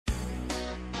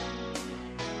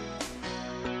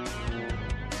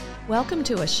Welcome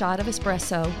to A Shot of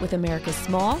Espresso with America's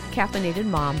small, caffeinated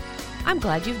mom. I'm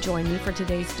glad you've joined me for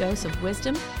today's dose of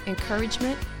wisdom,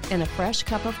 encouragement, and a fresh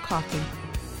cup of coffee.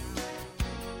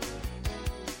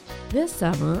 This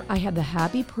summer, I had the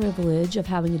happy privilege of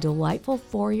having a delightful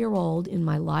 4-year-old in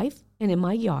my life and in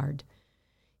my yard.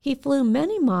 He flew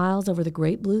many miles over the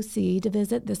great blue sea to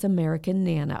visit this American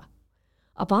Nana.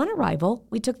 Upon arrival,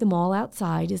 we took them all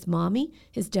outside, his mommy,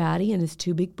 his daddy, and his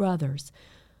 2 big brothers.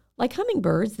 Like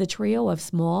hummingbirds, the trio of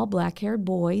small, black-haired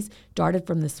boys darted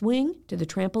from the swing to the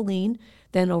trampoline,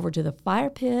 then over to the fire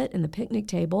pit and the picnic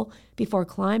table before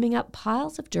climbing up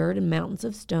piles of dirt and mountains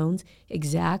of stones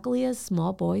exactly as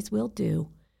small boys will do.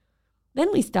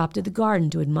 Then we stopped at the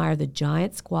garden to admire the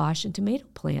giant squash and tomato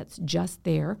plants just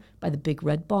there by the big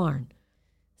red barn.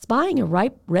 Spying a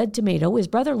ripe red tomato, his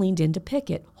brother leaned in to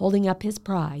pick it, holding up his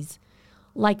prize.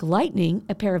 Like lightning,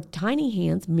 a pair of tiny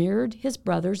hands mirrored his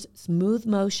brother's smooth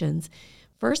motions,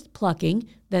 first plucking,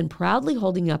 then proudly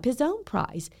holding up his own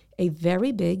prize, a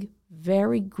very big,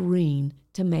 very green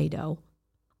tomato.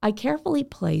 I carefully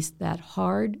placed that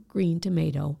hard green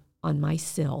tomato on my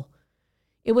sill.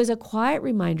 It was a quiet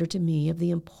reminder to me of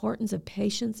the importance of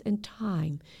patience and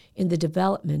time in the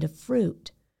development of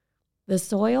fruit. The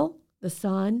soil, the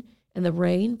sun, and the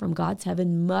rain from God's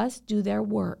heaven must do their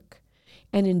work.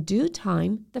 And in due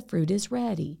time, the fruit is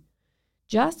ready.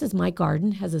 Just as my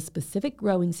garden has a specific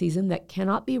growing season that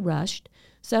cannot be rushed,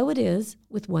 so it is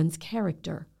with one's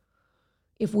character.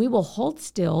 If we will hold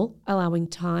still, allowing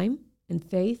time and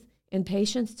faith and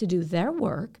patience to do their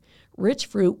work, rich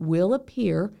fruit will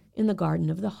appear in the garden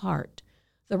of the heart.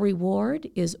 The reward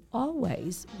is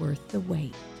always worth the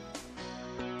wait.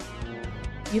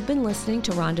 You've been listening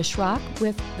to Rhonda Schrock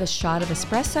with the Shot of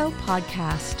Espresso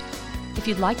podcast. If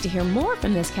you'd like to hear more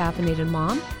from this caffeinated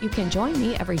mom, you can join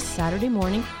me every Saturday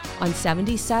morning on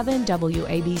 77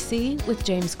 WABC with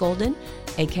James Golden,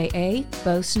 a.k.a.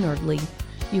 Bo Snerdley.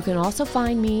 You can also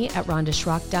find me at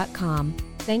rhondaschrock.com.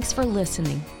 Thanks for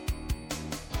listening.